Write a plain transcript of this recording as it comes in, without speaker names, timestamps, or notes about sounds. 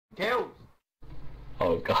killed.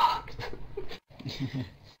 Oh God.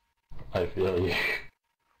 I feel you.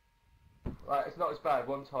 Right, it's not as bad.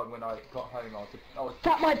 One time when I got home, I was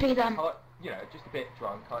That might be them. you know, just a bit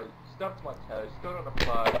drunk. I stubbed my toe, stood on a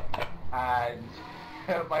phone, and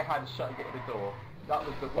held my hand shutting it in the door. That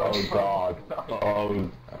was the worst. Oh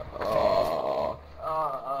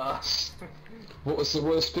God. What was the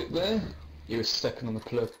worst bit there? You were stepping on the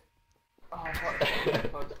plug. Oh,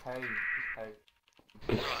 it's pain.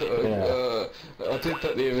 I did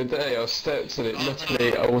that the other day. I stepped and it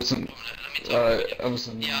luckily I wasn't. I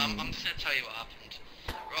wasn't. Yeah, I'm just gonna tell you what happened.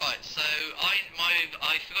 Right, so I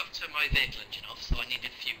forgot to turn my vehicle engine off, so I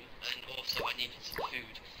needed fuel, and also I needed some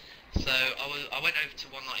food. So I went over to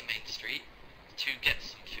 190 Main Street to get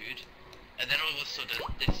some food, and then all of a sudden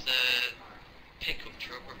this pickup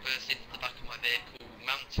truck reversed into the back of my vehicle,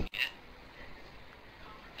 mounting it,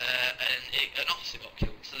 and an officer got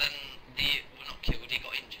killed. So then well, not killed, he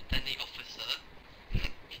got injured. Then the officer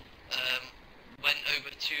went over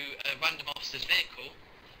to a random officer's vehicle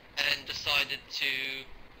and decided to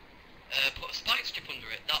put a spike strip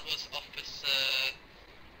under it. That was Officer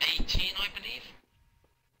 18, I believe.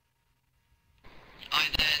 I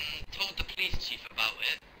then told the police chief about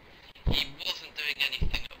it. He wasn't doing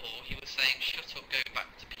anything at all. He was saying, shut up, go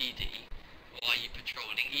back to PD. Why are you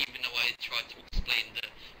patrolling? Even though I tried to explain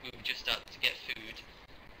that we were just out to get food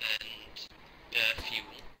and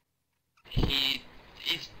fuel. He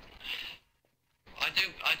is... I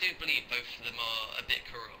do believe both of them are a bit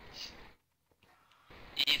corrupt.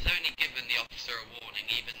 He's only given the officer a warning,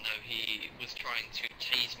 even though he was trying to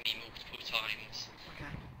tase me multiple times.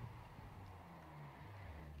 Okay.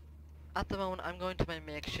 At the moment, I'm going to my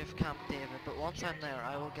makeshift Camp David, but once I'm there,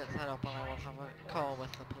 I will get set up and I will have a call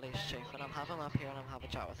with the police chief, and I'll have him up here and I'll have a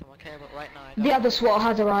chat with him, okay? But right now, The other SWAT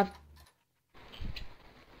has arrived.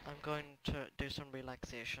 I'm going to do some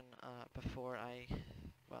relaxation before I...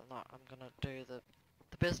 Well, not. I'm gonna do the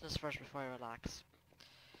business first before I relax.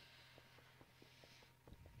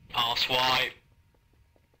 Arsewipe.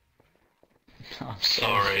 I'm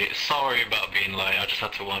Sorry about being late. I just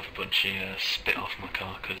had to wipe a bunch of spit off my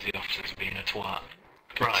car because the officer's being a twat.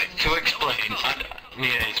 Right, to explain,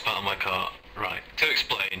 yeah, he's part of my car. Right, to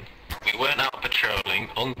explain, we weren't out patrolling.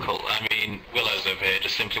 Willow's over here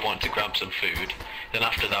just simply wanted to grab some food. Then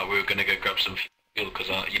after that, we were going to go grab some fuel because,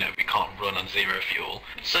 we can't run on zero fuel.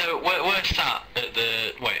 So we're sat at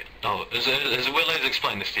the... Wait, has Willow's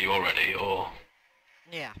explained this to you already, or...?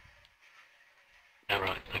 Yeah. Yeah,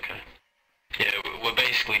 right, okay. Yeah, we're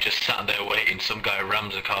basically just sat there waiting. Some guy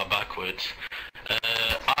rams a car backwards.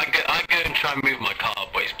 I go and try and move my car,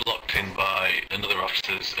 but it's blocked in by another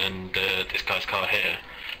officer's and this guy's car here.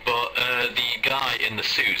 But the guy in the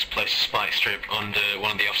suits placed a spike strip under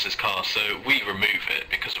one of the officer's cars, so we remove it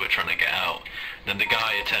because we're trying to get out. Then the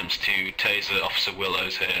guy attempts to taser Officer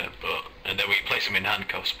Willows here, and then we place him in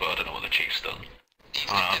handcuffs, but I don't know what the chief's done.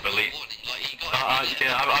 I believe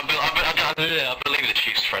the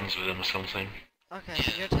chief's friends with him or something. Okay,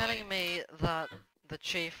 so you're telling me that the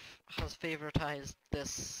chief has favoritized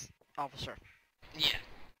this officer? Yeah.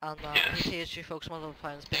 And that he tased you folks multiple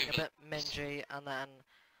times being a bit mingy, and then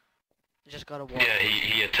just got a warning. Yeah,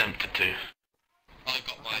 he attempted to. I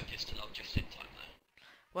got my pistol out just in time though.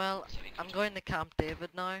 Well, I'm going to Camp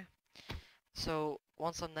David now. So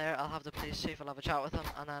once I'm there, I'll have the police chief, I'll have a chat with him,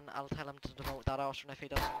 and then I'll tell him to demote that officer, and if he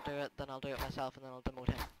doesn't do it, then I'll do it myself, and then I'll demote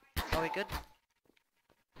him. Are we good?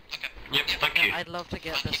 Okay. Yep, thank you. I'd love to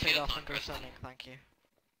get this straight off and go swimming, thank you.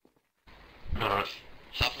 Alright.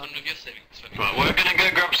 Have fun with your swimming. Right, we're gonna go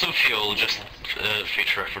grab some fuel, just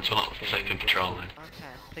future reference, we're not taking patrol then.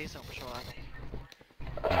 Okay, please don't patrol, I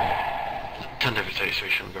don't. 10 over 30, so we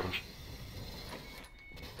shouldn't grab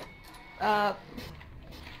them.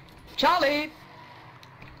 Charlie!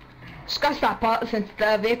 Discuss that part since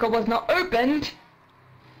the vehicle was not opened.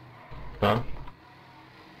 Huh?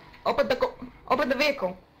 Open the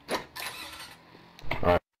vehicle.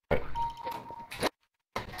 Alright.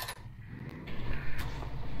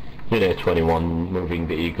 Unit 21, moving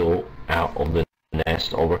the Eagle out of the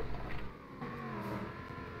nest, over.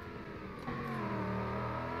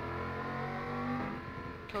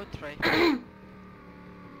 Code 3.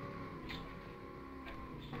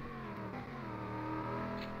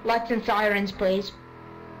 Lights and sirens, please.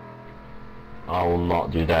 I will not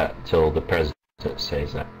do that till the president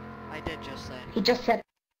says that. I did just say. He just said.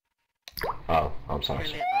 Oh, I'm sorry. We're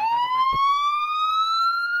late now, never mind.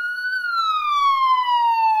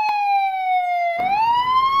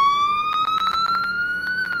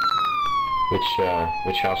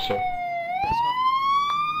 Which house, sir? This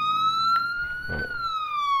one. Right.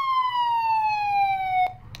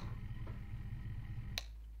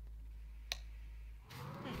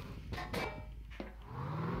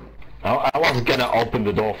 I was gonna open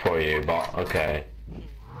the door for you, but okay.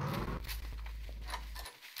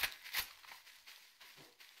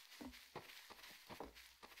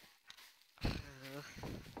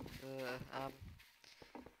 Um.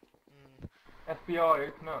 FBI,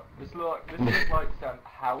 open up. This looks like some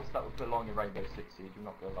house that would belong in Rainbow Six Siege. I'm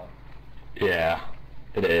not gonna lie. Yeah,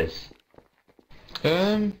 it is.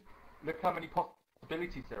 Look how many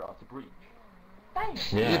possibilities there are to breach.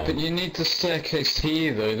 Thanks. Yeah. Yeah, but you need the staircase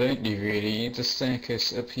here though, don't you really? You need the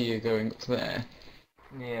staircase up here going up there.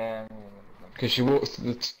 Yeah. Because you walk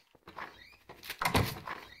through the...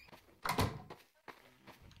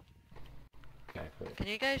 Can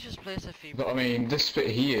you guys just place a few But I mean, this bit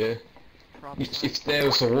here, props? if there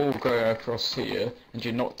was a wall going across here, and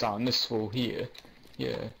you knock down this wall here, yeah,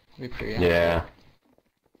 it'd be pretty accurate. Yeah.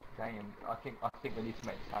 Damn, I think we need to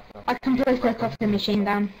make this happen. I can place the coffee machine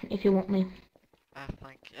down if you want me.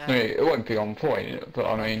 I mean, it won't be on point, but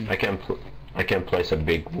I mean... I can place a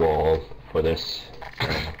big wall for this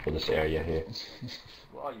area here.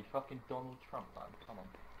 What are you, fucking Donald Trump, man? Come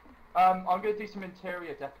on. I'm gonna do some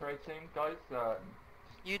interior decorating, guys.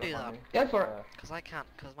 You do that. Go for it. Because I can't,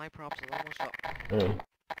 because my props are almost up.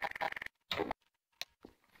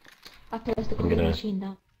 I placed the coffee gonna- machine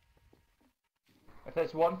down. If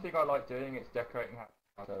there's one thing I like doing, it's decorating.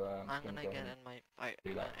 So, I'm gonna get in my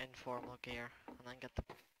do that. informal gear and then get the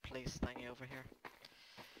police thingy over here.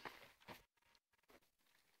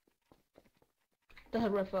 Does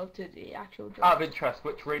it refer to the actual job? Out of interest,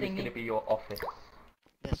 which room is Thingy. going to be your office?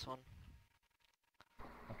 This one.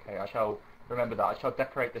 Okay, I shall remember that. I shall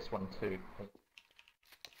decorate this one too.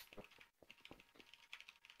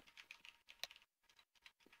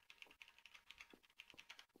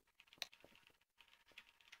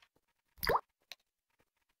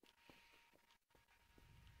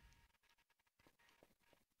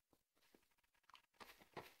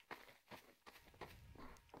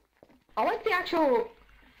 I like the actual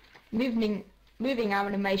moving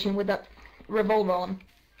animation with that revolver on.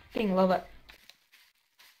 King love it.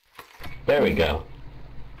 There we go.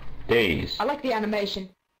 These. I like the animation.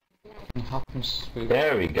 It happens with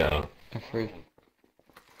There we go. every...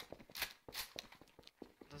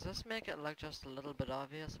 Does this make it look just a little bit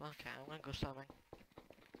obvious? Okay, I'm gonna go swimming.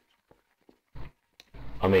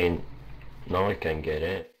 I mean, now I can get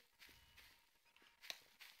it.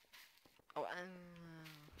 Oh,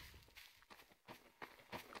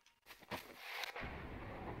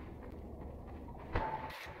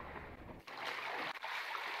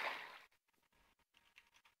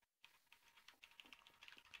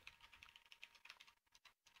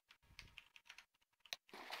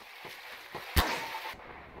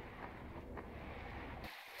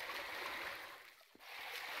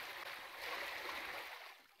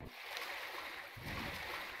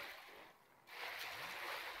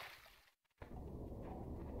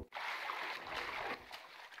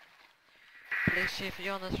 police chief, are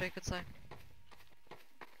you on this we could say?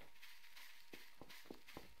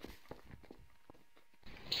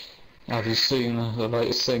 Have you seen the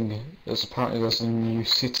latest thing? There's apparently a new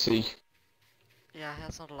city. Yeah,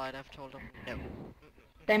 that's not a lie, I've told them no.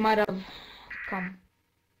 They might have come.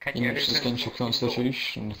 Which is against your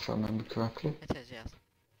constitution, if I remember correctly. It is, yes.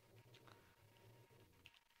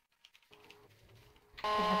 They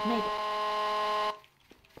have made it.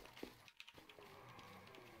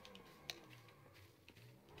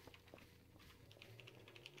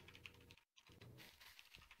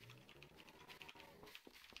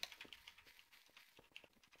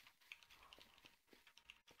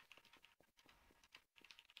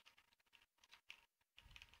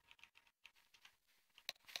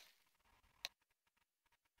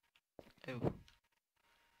 Ooh.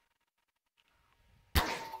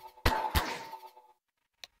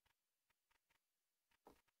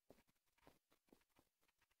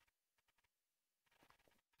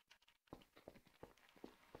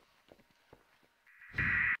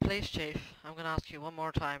 Police chief, I'm gonna ask you one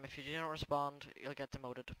more time. If you do not respond, you'll get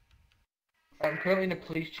demoted. I'm currently in a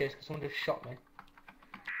police chase because someone just shot me.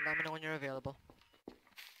 Let me know when you're available.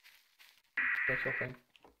 That's your thing.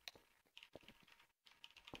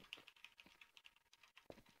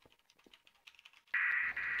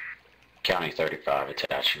 County 35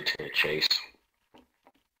 attaching to a chase.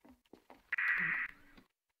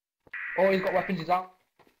 Oh, he's got weapons, he's out.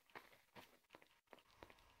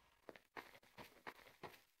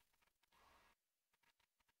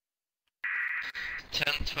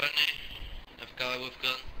 I've guy with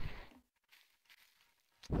gun.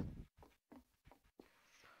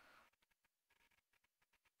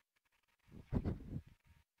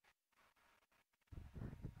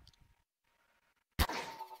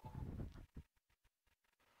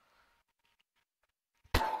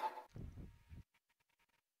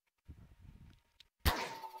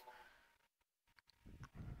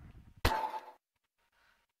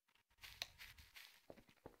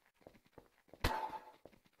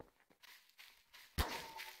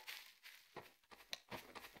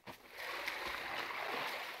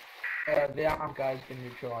 The armed guy's been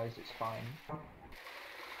neutralized, it's fine.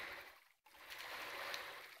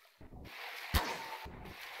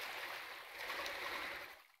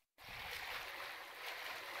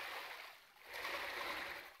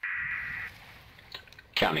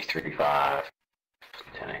 County 35.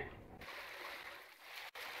 10.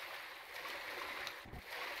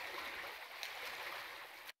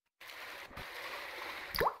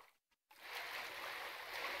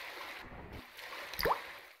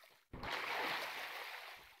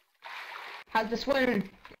 How's the swim?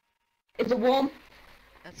 Is it warm?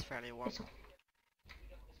 It's fairly warm.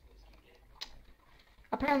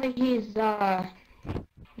 Apparently he's, yeah,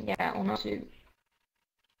 on a suit.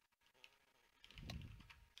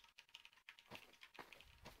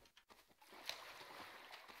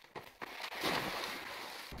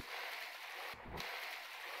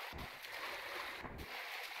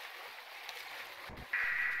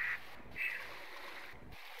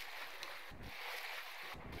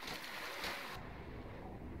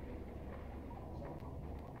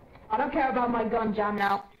 I don't care about my gun jamming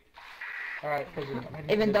out, Alright, President.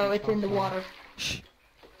 even though it's in the water. Shh.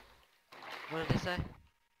 What did he say?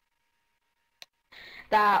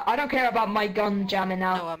 That I don't care about my gun jamming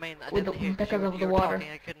out No, I mean, I with didn't hear, because of you the were water.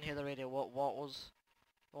 talking, I couldn't hear the radio.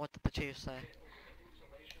 What did the chief say?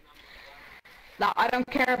 That I don't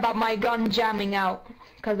care about my gun jamming out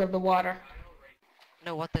because of the water.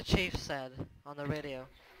 No, what the chief said on the radio.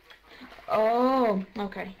 Oh,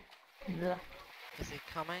 okay. Yeah. Is he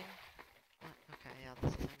coming? Okay, yeah,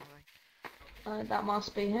 this is him, I think. That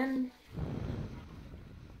must be him.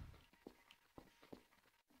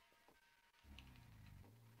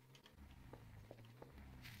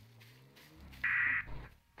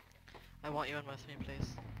 I want you in with me, please.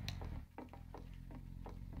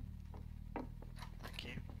 Thank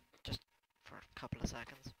you. Just for a couple of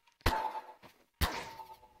seconds.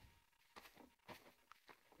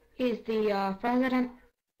 He's the president.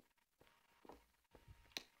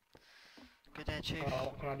 Good day, Chief.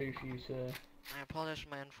 What can I do for you, sir? I apologize for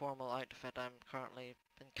my informal outfit. I'm currently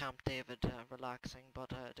in Camp David, relaxing, but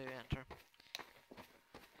do enter.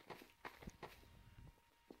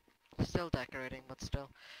 Still decorating, but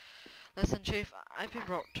still. Listen, Chief, I've been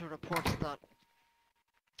brought to reports that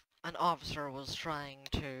an officer was trying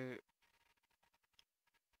to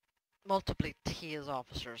multiply tase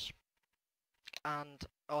officers, and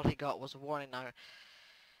all he got was a warning. Now,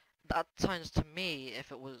 that sounds to me,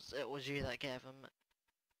 if it was you that gave him,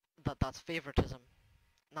 that's favoritism.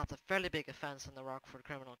 And that's a fairly big offence in the Rockford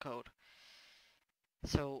Criminal Code.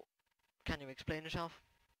 So, can you explain yourself?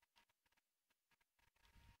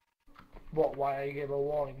 What, why you gave a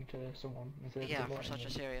warning to someone? Instead of Yeah, for promoting such a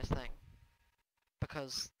them? serious thing.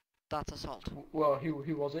 Because that's assault. Well,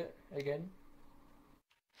 who was it, again?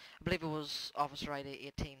 I believe it was Officer ID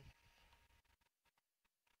 18.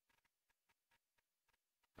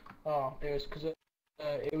 Oh, it was because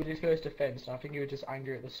it was his first offence, and I think he was just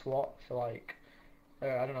angry at the SWAT for like,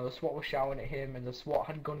 I don't know, the SWAT was shouting at him, and the SWAT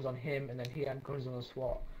had guns on him, and then he had guns on the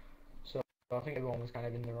SWAT. So I think everyone was kind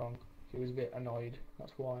of in the wrong. He was a bit annoyed,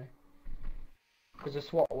 that's why. Because the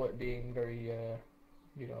SWAT weren't being very,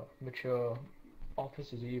 you know, mature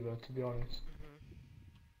officers either, to be honest.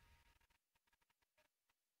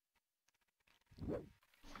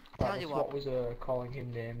 Tell The you SWAT what. was calling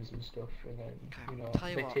him names and stuff, and then, Okay, you know, tell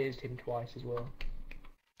you they what. tased him twice as well.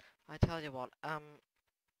 I tell you what,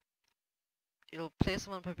 you'll place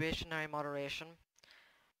him on probationary moderation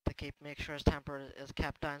to make sure his temper is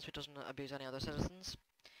kept down so he doesn't abuse any other citizens.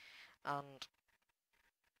 And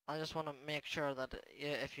I just want to make sure that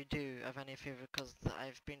if you do have any favour, because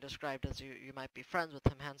I've been described as you might be friends with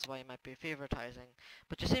him, hence why you might be favouritising,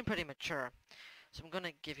 but you seem pretty mature. So I'm going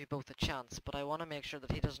to give you both a chance, but I want to make sure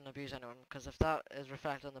that he doesn't abuse anyone, because if that is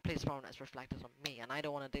reflected on the police department, it's reflected on me, and I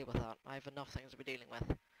don't want to deal with that. I have enough things to be dealing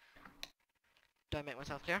with. Do I make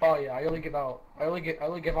myself clear? Oh yeah, I only give out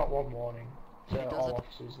one warning Who to does all it?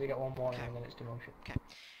 officers. They get one warning Okay. and then it's demotion. Okay.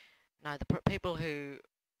 Now the people who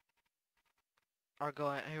are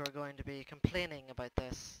going to be complaining about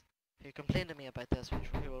this, who complained to me about this,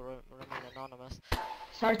 who will remain anonymous.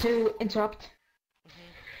 Sorry to interrupt.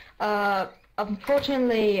 Mhm.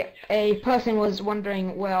 Unfortunately, a person was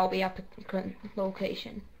wondering where I'll be at the current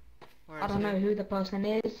location. Where I is don't who? know who the person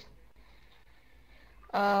is.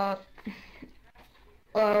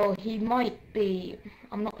 Well, he might be.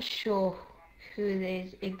 I'm not sure who it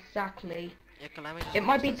is exactly. Yeah, let me just It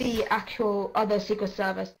might be finish the this. actual other Secret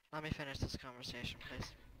Service. Let me finish this conversation,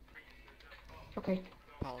 please. Okay.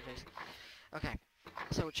 Apologies. Okay.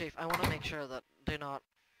 So, Chief, I want to make sure that do not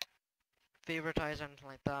favoritize or anything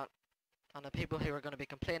like that, and the people who are going to be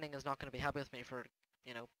complaining is not going to be happy with me for,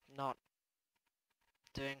 you know, not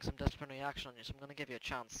doing some disciplinary action on you, so I'm gonna give you a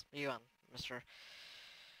chance. You and Mr.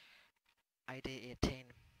 ID 18.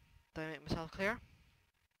 Did I make myself clear?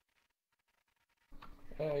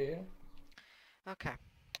 Yeah. Okay.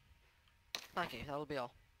 Thank you, that'll be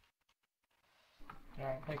all.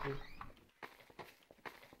 Alright, thank you.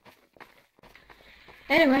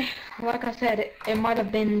 Anyway, like I said, it might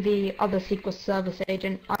have been the other Secret Service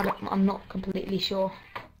agent. I'm not completely sure.